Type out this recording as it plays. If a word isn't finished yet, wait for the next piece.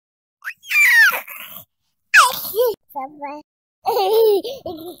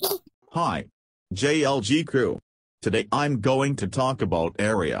Hi, JLG crew. Today I'm going to talk about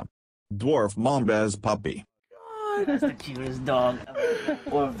Arya, Dwarf Mamba's puppy. That's the cutest dog.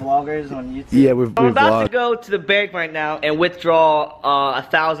 Or vloggers on YouTube. Yeah, I'm about to go to the bank right now and withdraw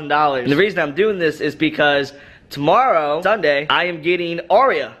 $1,000. And the reason I'm doing this is because tomorrow, Sunday, I am getting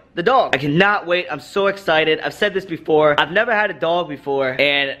Arya, the dog. I cannot wait. I'm so excited. I've said this before. I've never had a dog before,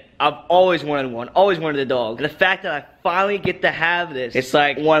 and I've always wanted one. Always wanted a dog. And the fact that I finally get to have this, it's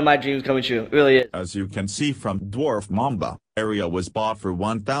like one of my dreams coming true. It really is. As you can see from Dwarf Mamba, Arya was bought for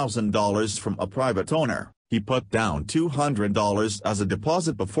 $1,000 from a private owner. He put down $200 as a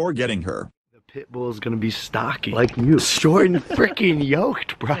deposit before getting her. The pit bull is gonna be stocky like you. Short and freaking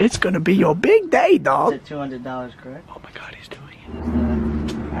yoked, bro. It's gonna be your big day, dog. Is it $200, correct? Oh my god, he's doing it.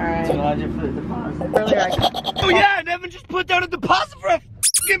 Alright, well, I just put a deposit. Earlier Oh yeah, Nevin just put down a deposit for a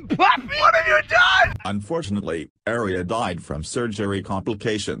fucking puppy! What have you done? Unfortunately, Arya died from surgery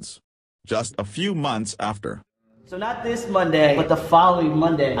complications just a few months after. So not this Monday, but the following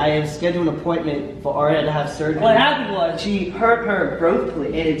Monday, I have scheduled an appointment for Arya to have surgery. What happened was she hurt her growth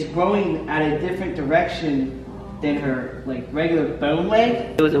plate, and it's growing at a different direction than her regular bone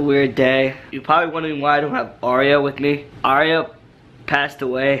length. It was a weird day. You're probably wondering why I don't have Arya with me. Arya passed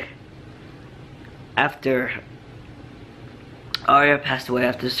away after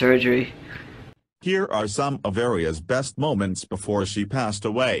surgery. Here are some of Arya's best moments before she passed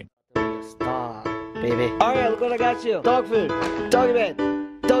away. Stop, baby. Arya, look what I got you. Dog food. Doggy bed.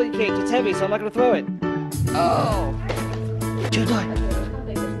 Doggy cage. It's heavy, so I'm not gonna throw it. Oh. Chew toy.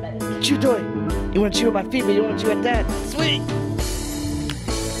 Chew toy. You wanna chew at my feet, but you wanna chew at that. Sweet.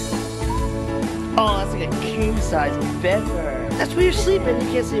 Oh, that's like a king size bed for her. That's where you're sleeping. You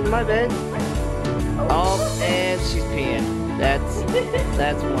can't sleep in my bed. Oh, and she's peeing. That's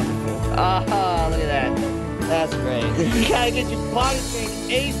wonderful. Ah, look at that. That's great. You gotta get your potty trained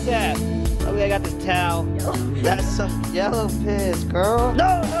ASAP. Okay, I got this towel. That's some yellow piss, girl.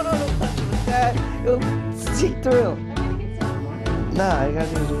 No, don't touch it with that. It'll see through. Nah, I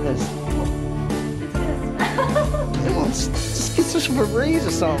gotta do this. Just get some Febreze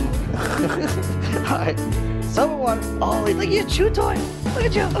or something. Alright. Summer water. Oh, look at your chew toy. Look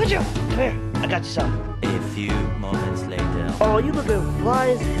at you. Come here. I got you something. A few moments later. Oh, you looking fly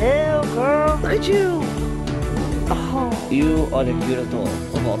as hell, girl. Look at you. Oh, you are the cutest dog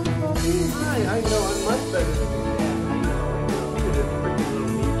of all. Hi, I know I'm much better than you. I know. You're a freaking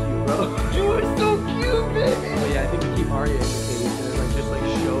little meat cute, bro. You are so cute, baby. Oh yeah, I think we keep Arya in the cage and then just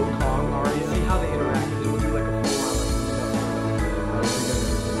show Kong Arya. See how they interact. It would be like a full-on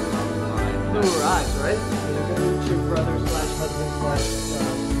new arrives, right? You're gonna meet your brother / husband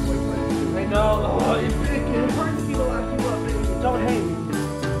 / boyfriend. I know. Oh, it hurts people after you up, baby. Don't hate me.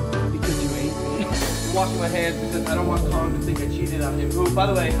 Because you hate me. Washing my hands because I don't want Kong to think I cheated on him. Who, by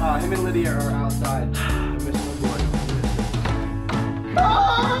the way, him and Lydia are outside. I miss my boy.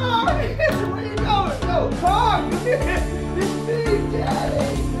 Oh, where you going? No, Kong, come here. It's me,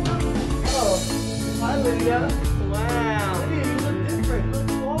 Daddy. Oh, hi, Lydia. Wow. Lydia, you look different. You look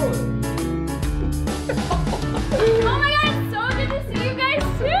smaller. Oh my god, it's so good to see you guys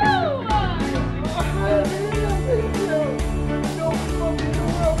too!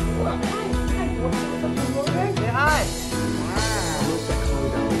 Say hi.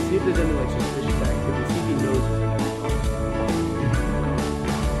 See if there's any suspicious activity. See if he knows what's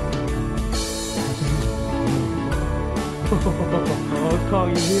Oh, Kong,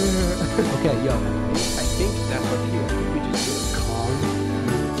 you're here. Okay, yo. I think that's what here. I think we just do a Kong.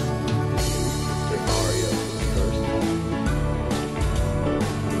 Mr. Arya first.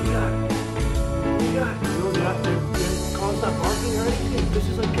 You got it. No, Kong's not barking or anything. This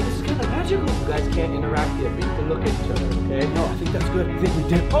is kind of magical. You guys can't interact yet, but you can look at each other, okay? No, I think that's good. I think we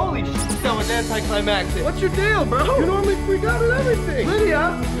did. Holy shit, that was anticlimactic. What's your deal, bro? You normally freak out at everything.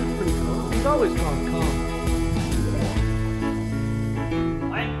 Lydia! You're pretty calm. He's always calm.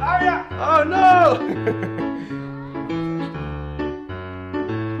 Arya! Oh no!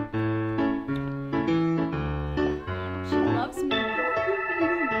 She loves me.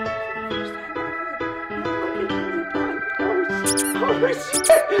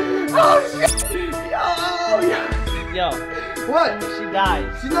 Oh shit! Yo. What? She died.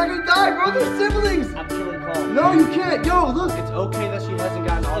 She's not gonna die, bro. They're siblings. I'm killing Kong. No, you can't. Yo, look. It's okay that she hasn't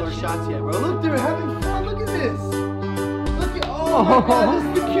gotten all her shots yet, bro. Look, they're having fun. Look at this. Look at. Oh my god, this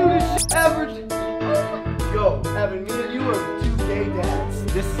is the cutest shit ever. Yo, having me and you are two gay dads.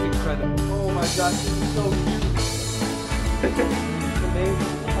 This is incredible. Oh my gosh, this is so cute.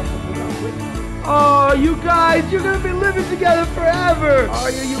 Oh, you guys, you're gonna be living together forever.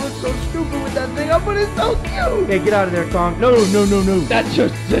 Arya, you look so stupid with that thing up, but it's so cute. Hey, get out of there, Kong. No, no, no, no. That's your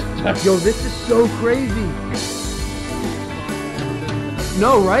sister. Yo, this is so crazy.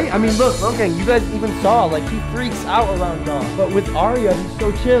 No, right? I mean, look, Logan, you guys even saw, like, he freaks out around dogs. But with Arya, he's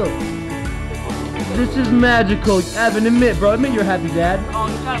so chill. This is magical. Evan, admit, bro. Admit you're happy, Dad. Oh,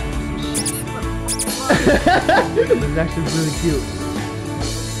 you gotta put some shit. This is actually really cute.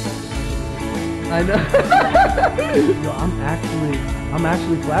 I know. Yo, I'm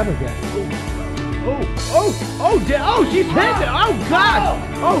actually flabbergasted. Oh, she's hitting it. Oh, God.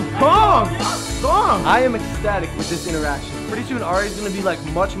 Oh, Kong. I am ecstatic with this interaction. Pretty soon, Arya's gonna be like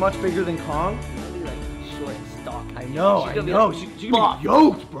much bigger than Kong. She'll be like short and stock. I know. She's gonna be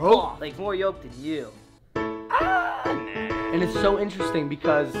yoked, bro. Like more yoked than you. And it's so interesting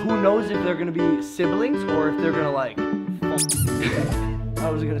because who knows if they're gonna be siblings or if they're gonna like. I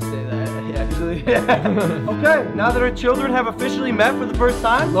was gonna say that, actually. Okay, now that our children have officially met for the first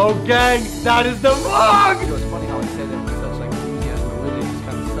time, Logan, that is the vlog! It's funny how I say that with such like enthusiasm and religion. It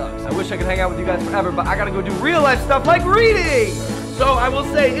kind of sucks. I wish I could hang out with you guys forever, but I gotta go do real life stuff like reading! So I will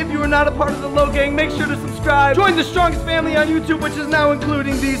say, if you are not a part of the Lo Gang, make sure to subscribe. Join the strongest family on YouTube, which is now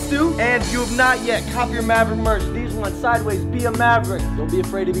including these two. And if you have not yet, cop your Maverick merch. These ones, Sideways, be a Maverick. Don't be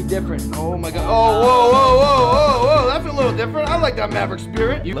afraid to be different. Oh my God. Oh, whoa. That's a little different. I like that Maverick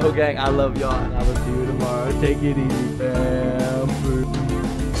spirit. Lo Gang, I love y'all, and I will see you tomorrow. Take it easy, fam. You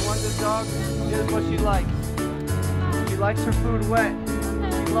want this dog? This is what she likes. She likes her food wet.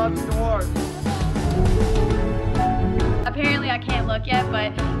 She loves dwarves. Apparently I can't look yet,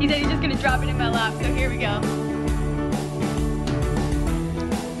 but he said he's just gonna drop it in my lap, so here we go.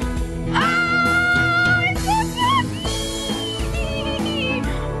 Oh, it's so fluffy!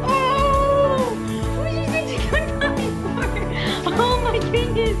 Oh, what is this going for? Oh my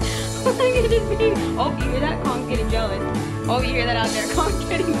goodness! Oh my goodness, baby! Oh, you hear that? Kong's getting jealous. Oh, you hear that out there? Kong's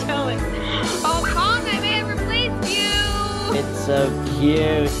getting jealous. Oh, Kong, I may have replaced you! It's so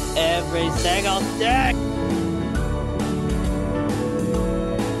cute. Every single day.